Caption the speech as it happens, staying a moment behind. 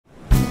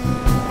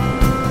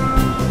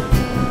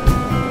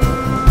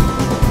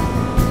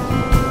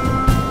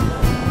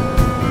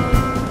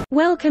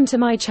Welcome to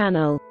my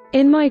channel.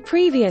 In my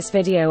previous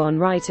video on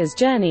writer's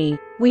journey,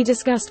 we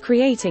discussed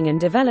creating and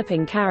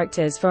developing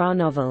characters for our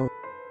novel.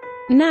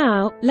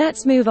 Now,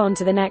 let's move on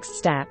to the next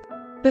step.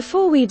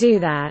 Before we do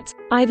that,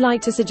 I'd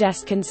like to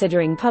suggest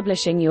considering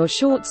publishing your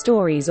short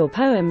stories or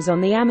poems on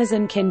the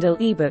Amazon Kindle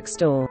ebook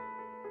store.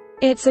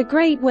 It's a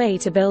great way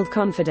to build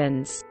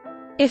confidence.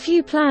 If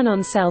you plan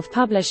on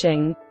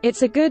self-publishing,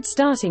 it's a good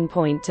starting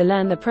point to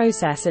learn the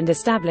process and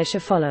establish a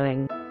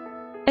following.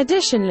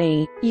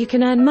 Additionally, you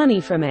can earn money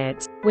from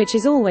it, which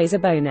is always a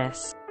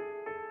bonus.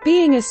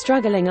 Being a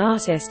struggling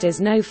artist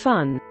is no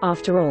fun,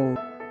 after all.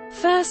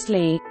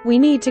 Firstly, we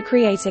need to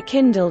create a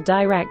Kindle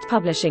Direct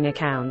publishing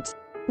account.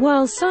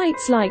 While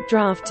sites like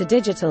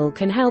Draft2Digital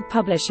can help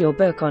publish your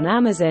book on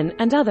Amazon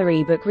and other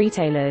ebook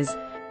retailers,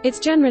 it's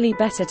generally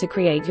better to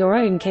create your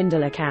own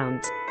Kindle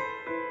account.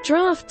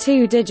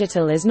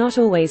 Draft2Digital is not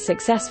always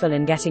successful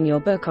in getting your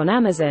book on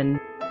Amazon,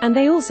 and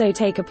they also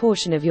take a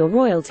portion of your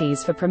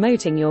royalties for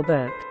promoting your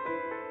book.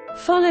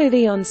 Follow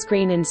the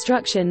on-screen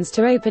instructions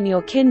to open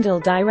your Kindle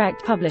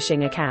Direct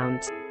publishing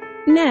account.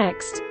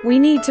 Next, we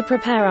need to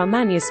prepare our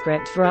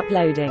manuscript for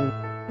uploading.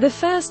 The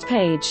first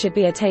page should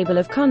be a table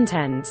of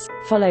contents,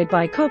 followed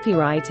by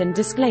copyright and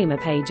disclaimer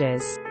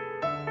pages.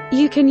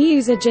 You can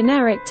use a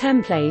generic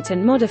template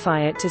and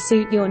modify it to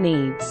suit your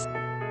needs.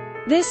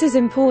 This is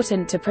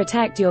important to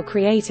protect your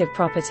creative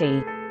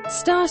property.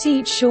 Start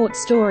each short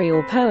story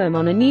or poem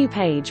on a new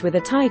page with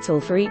a title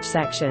for each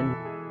section.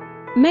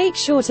 Make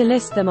sure to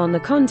list them on the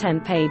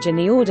content page in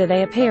the order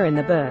they appear in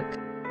the book.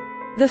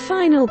 The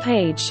final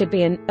page should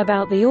be an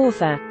About the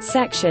Author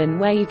section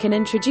where you can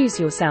introduce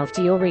yourself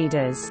to your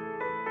readers.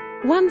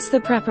 Once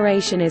the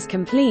preparation is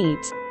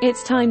complete,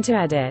 it's time to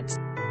edit.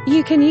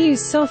 You can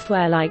use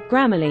software like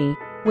Grammarly,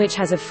 which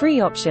has a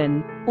free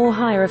option, or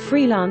hire a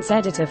freelance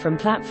editor from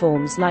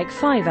platforms like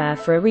Fiverr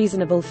for a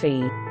reasonable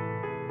fee.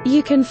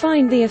 You can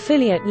find the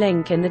affiliate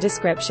link in the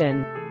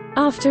description.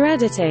 After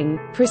editing,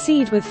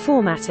 proceed with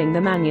formatting the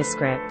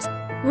manuscript.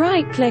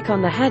 Right-click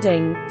on the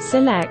heading,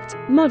 select,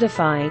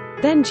 Modify,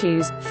 then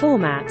choose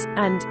Format,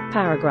 and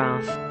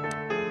Paragraph.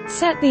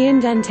 Set the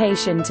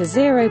indentation to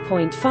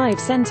 0.5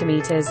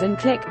 centimeters and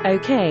click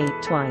OK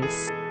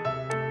twice.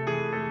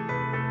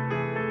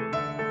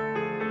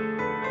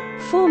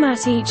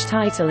 Format each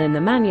title in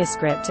the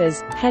manuscript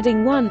as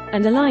Heading 1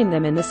 and align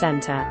them in the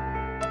center.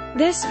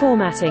 This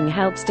formatting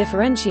helps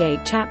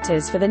differentiate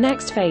chapters for the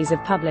next phase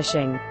of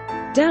publishing.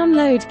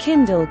 Download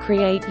Kindle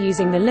Create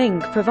using the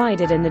link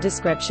provided in the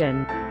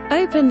description.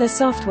 Open the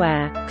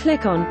software,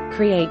 click on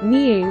Create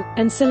New,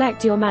 and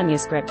select your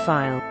manuscript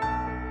file.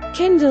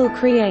 Kindle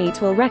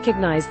Create will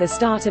recognize the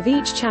start of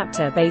each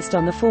chapter based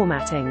on the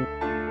formatting.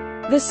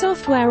 The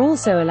software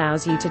also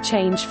allows you to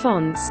change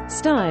fonts,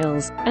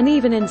 styles, and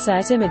even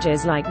insert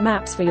images like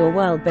maps for your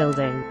world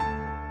building.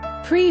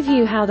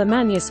 Preview how the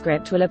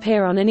manuscript will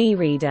appear on an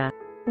e-reader.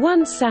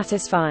 Once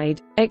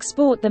satisfied,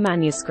 export the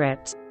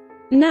manuscript.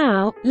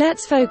 Now,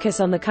 let's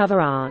focus on the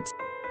cover art.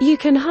 You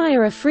can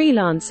hire a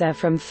freelancer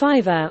from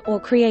Fiverr or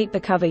create the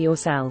cover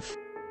yourself.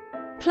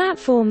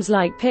 Platforms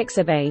like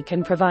Pizzazz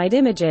can provide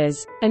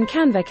images, and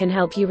Canva can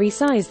help you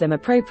resize them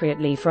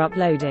appropriately for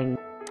uploading.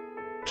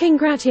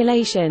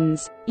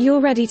 Congratulations, you're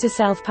ready to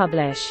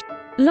self-publish.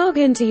 Log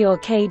into your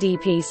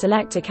KDP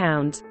Select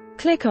account,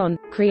 click on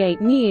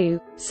Create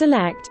New,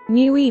 select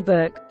New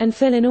ebook, and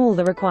fill in all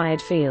the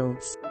required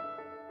fields.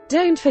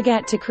 Don't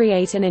forget to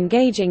create an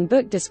engaging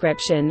book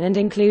description and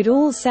include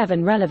all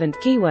 7 relevant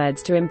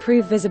keywords to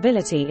improve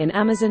visibility in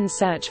Amazon's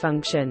search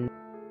function.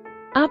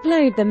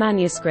 Upload the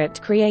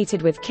manuscript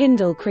created with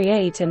Kindle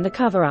Create and the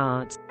cover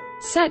art.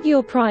 Set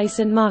your price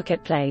and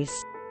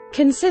marketplace.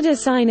 Consider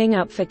signing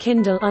up for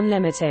Kindle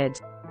Unlimited.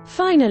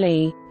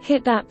 Finally,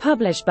 hit that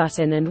publish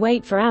button and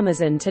wait for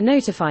Amazon to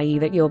notify you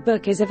that your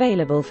book is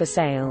available for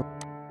sale.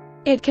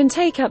 It can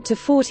take up to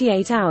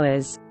 48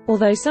 hours,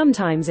 although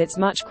sometimes it's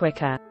much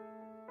quicker.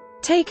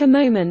 Take a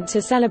moment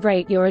to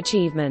celebrate your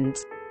achievement.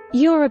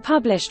 You're a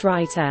published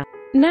writer.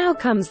 Now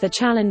comes the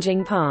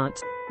challenging part: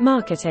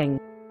 marketing.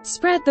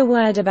 Spread the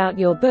word about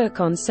your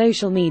book on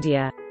social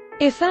media.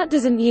 If that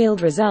doesn't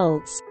yield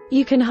results,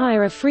 you can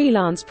hire a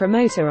freelance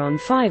promoter on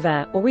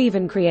Fiverr or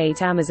even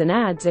create Amazon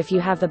ads if you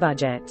have the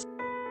budget.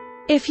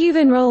 If you've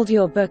enrolled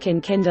your book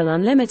in Kindle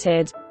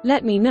Unlimited,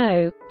 let me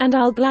know, and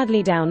I'll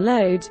gladly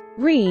download,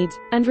 read,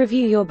 and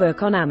review your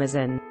book on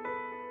Amazon.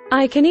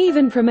 I can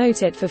even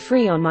promote it for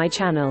free on my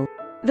channel.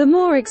 The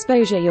more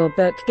exposure your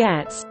book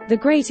gets, the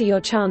greater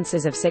your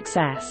chances of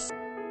success.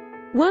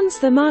 Once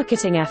the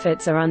marketing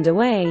efforts are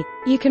underway,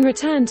 you can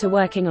return to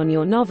working on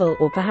your novel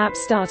or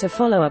perhaps start a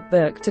follow-up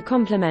book to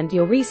complement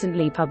your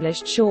recently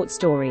published short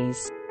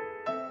stories.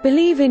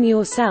 Believe in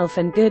yourself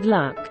and good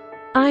luck.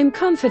 I'm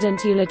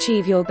confident you'll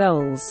achieve your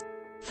goals.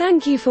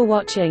 Thank you for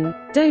watching.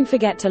 Don't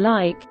forget to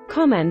like,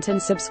 comment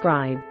and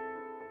subscribe.